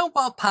myself, you know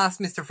what, past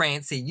Mr.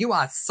 Francy, you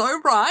are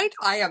so right.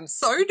 I am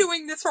so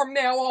doing this from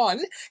now on,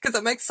 because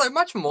it makes so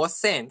much more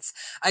sense.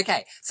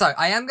 Okay, so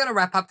I am going to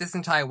wrap up this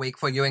entire week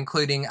for you,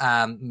 including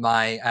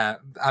my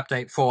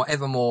update for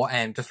Evermore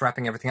and just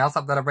wrapping everything else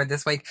up that I've read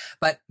this week.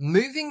 But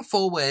moving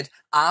forward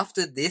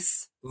after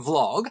this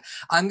vlog,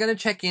 I'm going to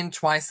check in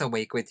twice a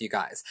week with you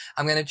guys.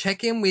 I'm going to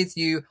check in with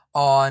you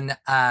on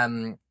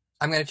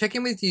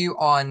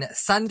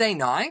Sunday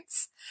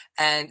nights,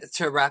 and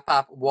to wrap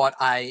up what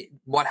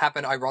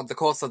happened over the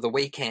course of the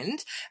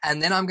weekend.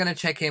 And then I'm going to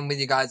check in with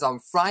you guys on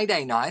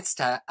Friday nights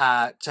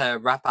to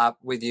wrap up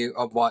with you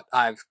of what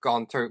I've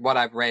gone through, what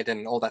I've read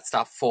and all that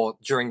stuff for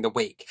during the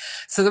week.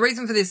 So the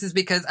reason for this is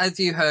because, as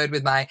you heard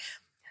with my,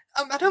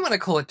 I don't want to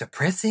call it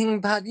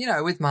depressing, but, you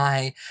know, with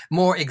my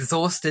more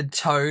exhausted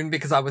tone,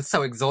 because I was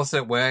so exhausted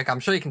at work, I'm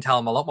sure you can tell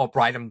I'm a lot more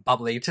bright and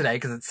bubbly today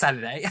because it's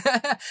Saturday,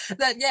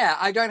 that, yeah,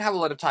 I don't have a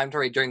lot of time to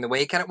read during the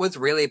week, and it was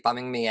really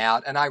bumming me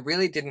out, and I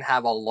really didn't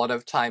have a lot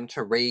of time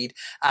to read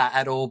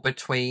at all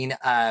between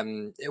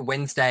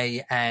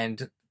Wednesday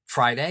and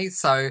Friday.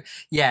 So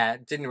yeah,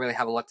 didn't really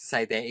have a lot to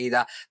say there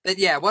either. But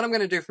yeah, what I'm going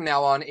to do from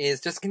now on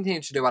is just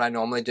continue to do what I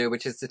normally do,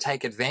 which is to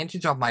take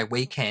advantage of my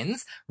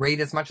weekends,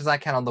 read as much as I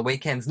can on the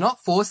weekends,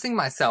 not forcing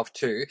myself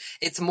to.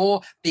 It's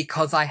more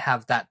because I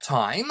have that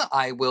time.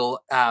 I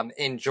will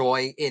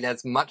enjoy it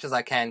as much as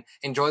I can,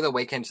 enjoy the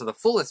weekend to the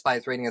fullest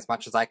by reading as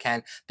much as I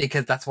can,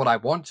 because that's what I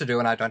want to do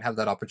and I don't have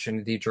that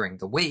opportunity during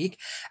the week.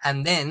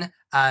 And then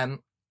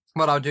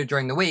what I'll do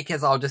during the week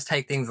is I'll just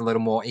take things a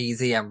little more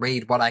easy and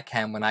read what I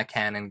can when I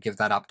can and give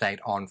that update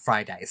on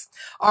Fridays.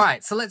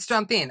 Alright, so let's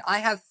jump in. I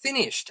have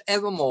finished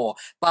Evermore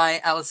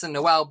by Alison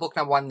Noel, book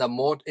number 1,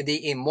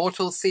 the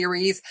Immortal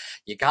series.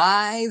 You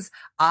guys,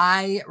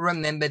 I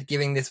remembered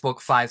giving this book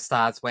 5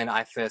 stars when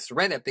I first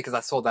read it, because I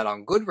saw that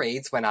on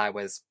Goodreads when I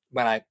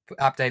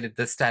updated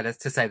the status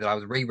to say that I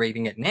was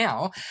rereading it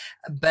now.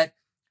 But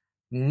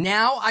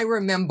now I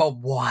remember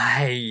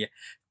why.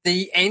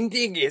 The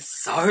ending is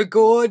so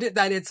good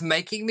that it's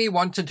making me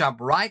want to jump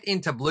right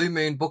into Blue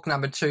Moon book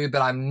number 2,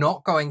 but I'm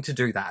not going to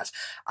do that.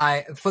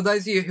 For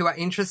those of you who are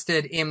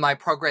interested in my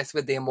progress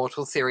with the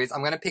Immortal series, I'm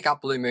going to pick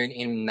up Blue Moon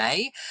in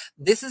May.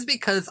 This is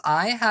because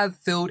I have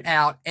filled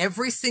out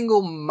every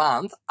single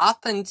month up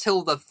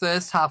until the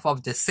first half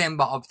of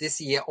December of this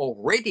year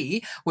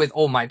already with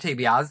all my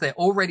TBRs. They're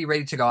already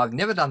ready to go. I've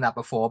never done that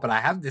before, but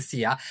I have this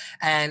year,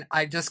 and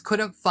I just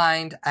couldn't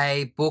find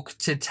a book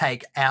to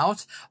take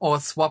out or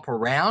swap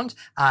around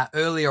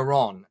earlier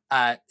on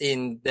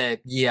in the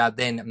year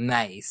than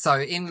May.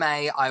 So in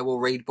May, I will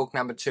read book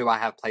number 2. I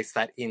have placed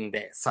that in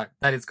there. So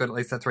that is good. At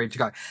least that's ready to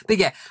go. But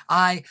yeah,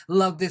 I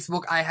love this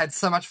book. I had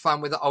so much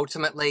fun with it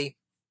ultimately.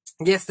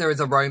 Yes, there is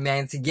a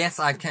romance. Yes,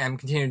 I am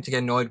continuing to get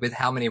annoyed with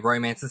how many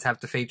romances have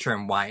to feature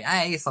in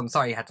YA, so I'm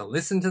sorry you had to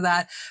listen to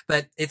that,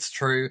 but it's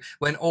true.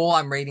 When all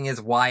I'm reading is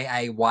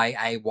YA,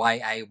 YA,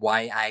 YA,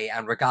 YA,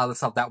 and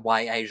regardless of that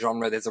YA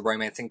genre, there's a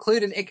romance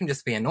included, it can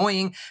just be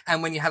annoying.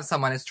 And when you have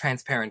someone as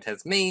transparent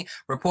as me,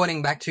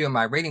 reporting back to you in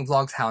my reading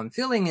vlogs how I'm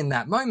feeling in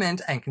that moment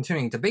and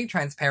continuing to be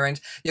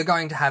transparent, you're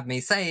going to have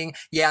me saying,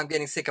 yeah, I'm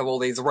getting sick of all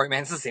these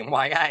romances in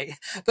YA.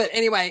 But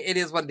anyway, it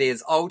is what it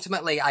is.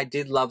 Ultimately, I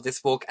did love this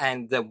book,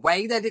 and the way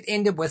that it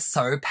ended was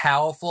so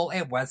powerful.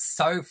 It was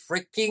so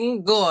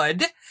freaking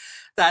good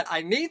that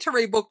I need to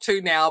read book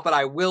 2 now, but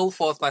I will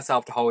force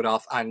myself to hold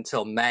off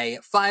until May.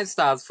 5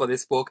 stars for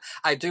this book.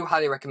 I do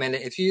highly recommend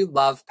it. If you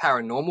love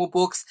paranormal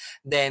books,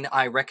 then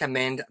I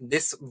recommend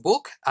this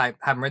book. I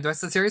haven't read the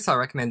rest of the series, so I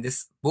recommend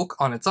this book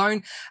on its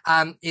own.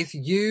 If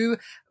you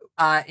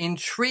are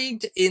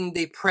intrigued in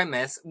the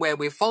premise where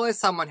we follow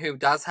someone who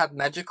does have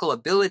magical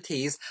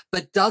abilities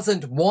but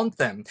doesn't want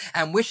them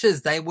and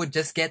wishes they would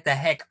just get the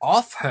heck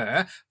off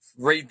her,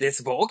 read this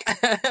book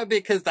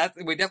because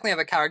we definitely have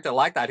a character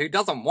like that who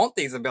doesn't want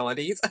these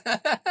abilities.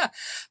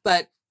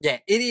 But yeah,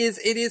 it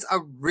is a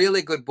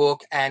really good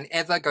book, and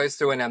Eva goes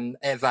through, and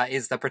Eva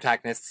is the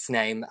protagonist's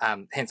name,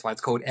 hence why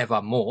it's called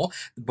Evermore,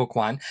 book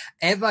 1.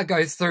 Eva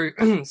goes through,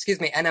 excuse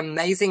me, an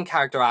amazing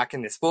character arc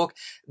in this book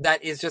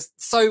that is just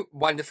so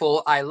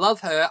wonderful. I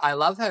love her. I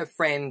love her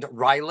friend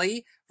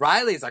Riley.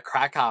 Riley's a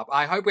crack up.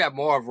 I hope we have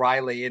more of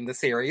Riley in the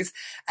series,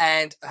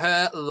 and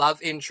her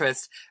love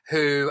interest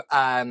who,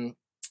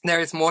 there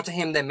is more to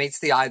him than meets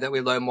the eye that we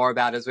learn more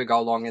about as we go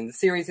along in the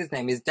series. His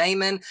name is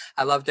Damon.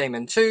 I love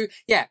Damon too.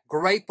 Yeah,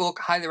 great book.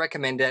 Highly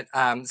recommend it.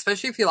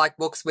 Especially if you like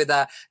books with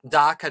a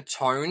darker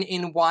tone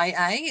in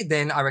YA,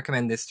 then I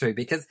recommend this too,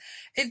 because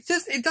it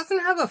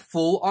doesn't have a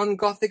full-on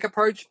gothic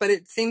approach, but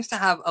it seems to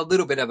have a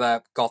little bit of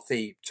a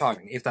gothy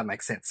tone, if that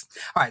makes sense.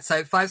 All right,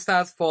 so 5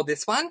 stars for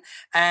this one,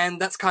 and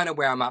that's kind of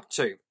where I'm up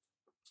to.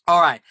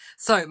 Alright,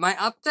 so my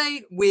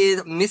update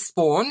with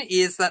Mistborn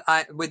is that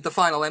with the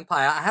Final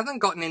Empire, I haven't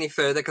gotten any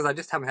further because I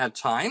just haven't had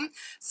time.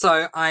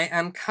 So I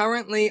am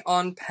currently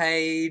on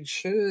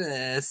page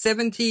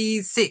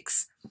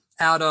 76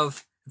 out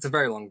of, it's a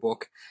very long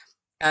book,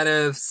 out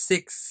of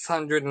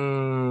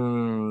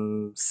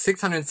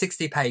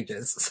 660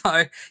 pages.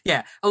 So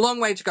yeah, a long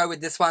way to go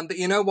with this one. But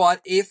you know what?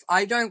 If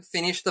I don't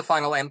finish the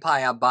Final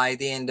Empire by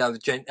the end of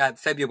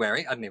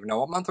February, I don't even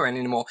know what month we're in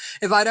anymore.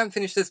 If I don't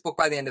finish this book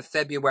by the end of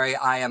February,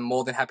 I am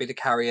more than happy to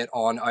carry it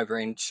on over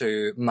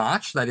into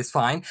March. That is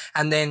fine.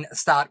 And then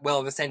start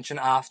Well of Ascension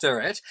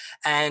after it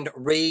and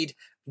read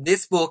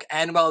this book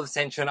and Well of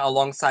Ascension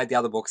alongside the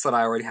other books that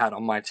I already had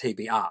on my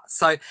TBR.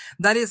 So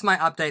that is my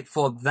update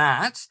for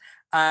that.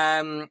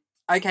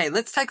 Okay,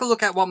 let's take a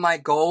look at what my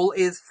goal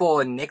is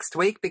for next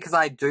week, because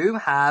I do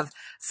have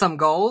some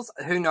goals.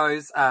 Who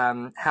knows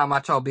how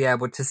much I'll be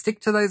able to stick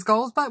to those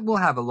goals, but we'll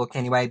have a look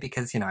anyway,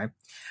 because, you know,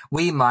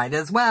 we might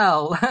as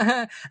well.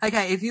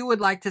 Okay, if you would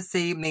like to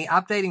see me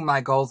updating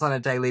my goals on a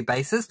daily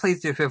basis, please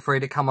do feel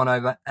free to come on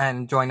over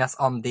and join us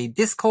on the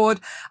Discord.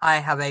 I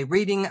have a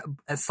reading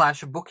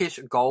 / bookish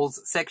goals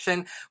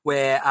section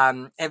where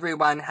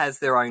everyone has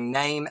their own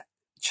name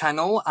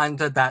channel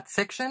under that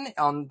section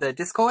on the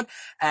Discord,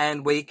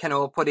 and we can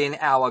all put in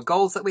our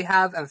goals that we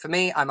have. And for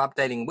me, I'm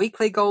updating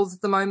weekly goals at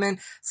the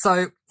moment.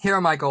 So here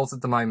are my goals at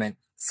the moment.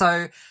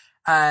 So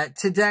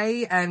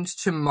today and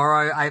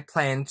tomorrow I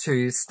plan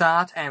to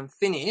start and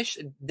finish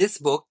this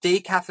book,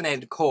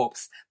 Decaffeinated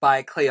Corpse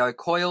by Cleo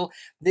Coyle.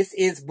 This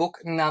is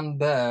book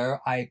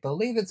number, I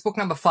believe it's book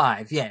number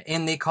 5, yeah,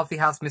 in the Coffee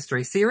House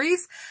Mystery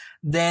series.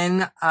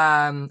 Then,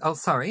 oh,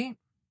 sorry.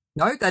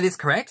 No, that is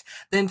correct.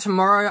 Then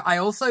tomorrow I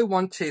also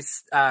want to,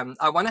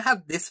 I want to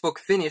have this book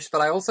finished,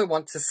 but I also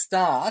want to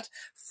start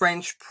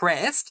French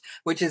Pressed,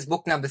 which is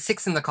book number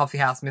 6 in the Coffee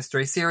House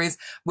Mystery series,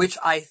 which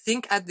I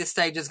think at this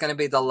stage is going to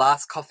be the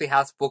last Coffee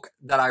House book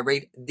that I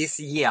read this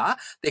year,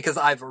 because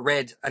I've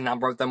read a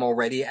number of them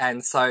already,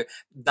 and so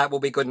that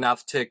will be good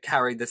enough to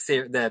carry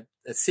the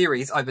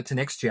series over to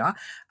next year.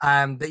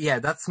 But yeah,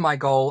 that's my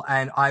goal,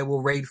 and I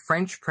will read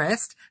French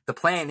Pressed. The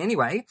plan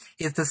anyway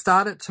is to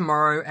start it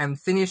tomorrow and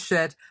finish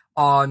it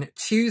on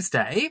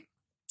Tuesday.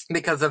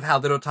 because of how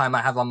little time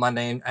I have on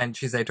Monday and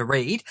Tuesday to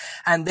read.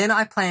 And then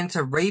I plan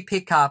to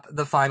re-pick up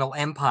The Final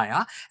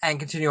Empire and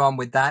continue on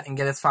with that and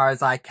get as far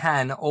as I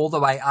can all the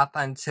way up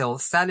until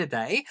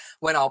Saturday,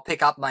 when I'll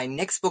pick up my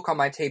next book on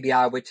my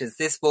TBR, which is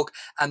this book,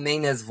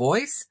 Amina's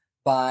Voice,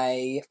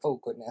 by, oh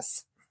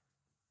goodness,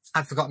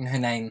 I've forgotten her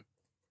name,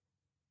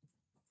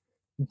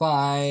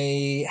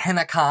 by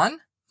Hannah Khan.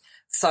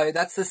 So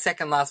that's the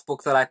second last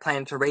book that I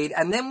plan to read.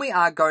 And then we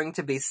are going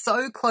to be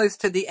so close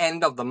to the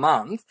end of the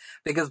month,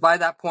 because by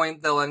that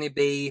point there'll only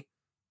be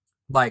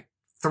like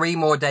 3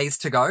 more days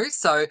to go.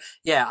 So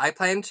yeah, I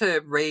plan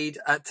to read,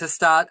 to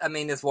start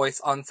Amina's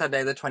Voice on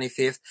Saturday the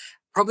 25th,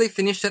 probably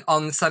finish it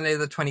on Sunday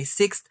the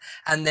 26th,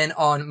 and then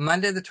on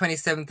Monday the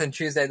 27th and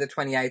Tuesday the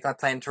 28th, I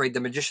plan to read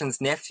The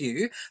Magician's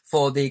Nephew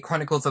for the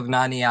Chronicles of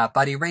Narnia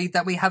buddy read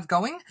that we have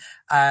going.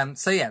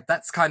 So yeah,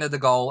 that's kind of the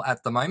goal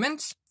at the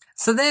moment.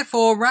 So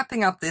therefore,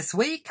 wrapping up this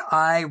week,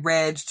 I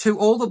read To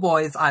All the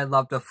Boys I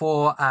Loved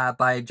Before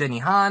by Jenny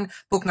Han,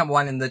 book number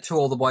 1 in the To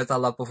All the Boys I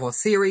Loved Before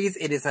series.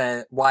 It is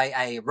a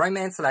YA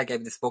romance, and I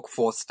gave this book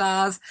 4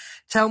 stars.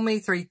 Tell Me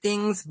 3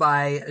 Things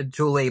by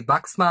Julie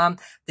Buxbaum.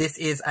 This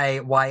is a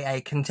YA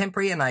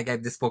contemporary, and I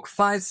gave this book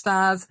 5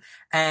 stars.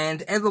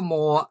 And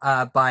Evermore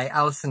by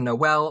Alison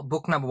Noel,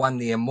 book number 1,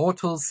 the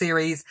Immortals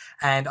series,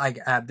 and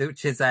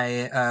which is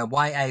a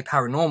YA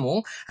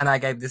paranormal, and I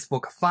gave this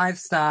book 5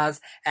 stars.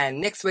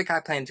 And next week I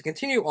plan to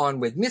continue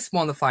on with Miss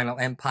More, The Final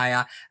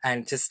Empire,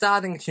 and to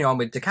start and continue on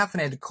with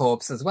Decaffeinated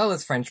Corpse, as well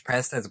as French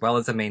Press, as well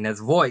as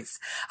Amina's Voice.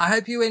 I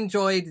hope you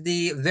enjoyed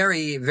the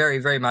very, very,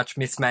 very much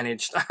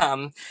mismanaged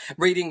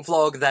reading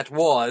vlog that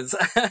was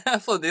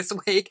for this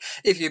week.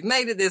 If you've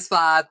made it this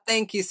far,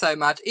 thank you so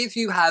much. If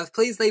you have,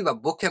 please leave a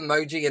book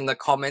emoji in the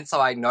comments so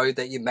I know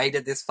that you made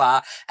it this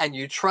far and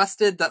you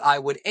trusted that I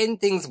would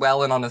end things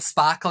well and on a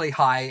sparkly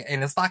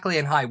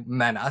and high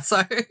manner.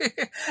 So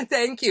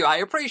thank you. I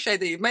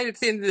appreciate that you've made it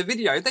to the end of the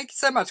video. Thank you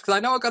so much, because I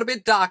know it got a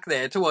bit dark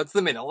there towards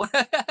the middle.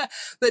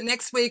 But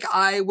next week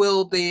I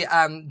will be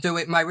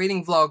doing my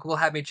reading vlog. Will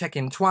have me check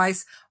in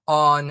twice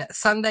on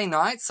Sunday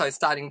night. So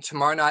starting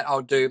tomorrow night,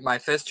 I'll do my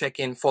first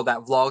check-in for that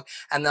vlog,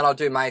 and then I'll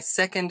do my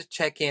second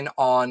check-in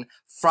on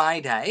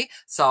Friday.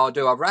 So I'll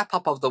do a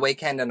wrap-up of the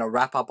weekend and a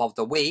wrap-up of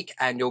the week,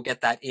 and you'll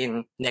get that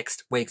in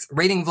next week's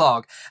reading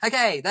vlog.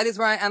 Okay, that is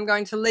where I am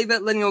going to leave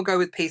it. Letting you all go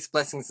with peace,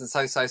 blessings, and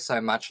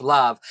so much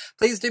love.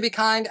 Please do be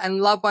kind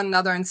and love one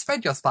another and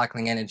spread your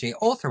sparkling energy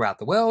all throughout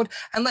the world,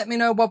 and let me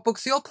know what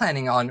books you're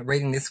planning on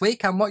reading this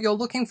week and what you're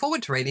looking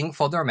forward to reading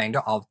for the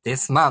remainder of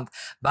this month.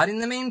 But in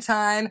the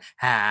meantime,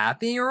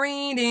 happy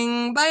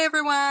reading! Bye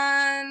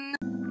everyone!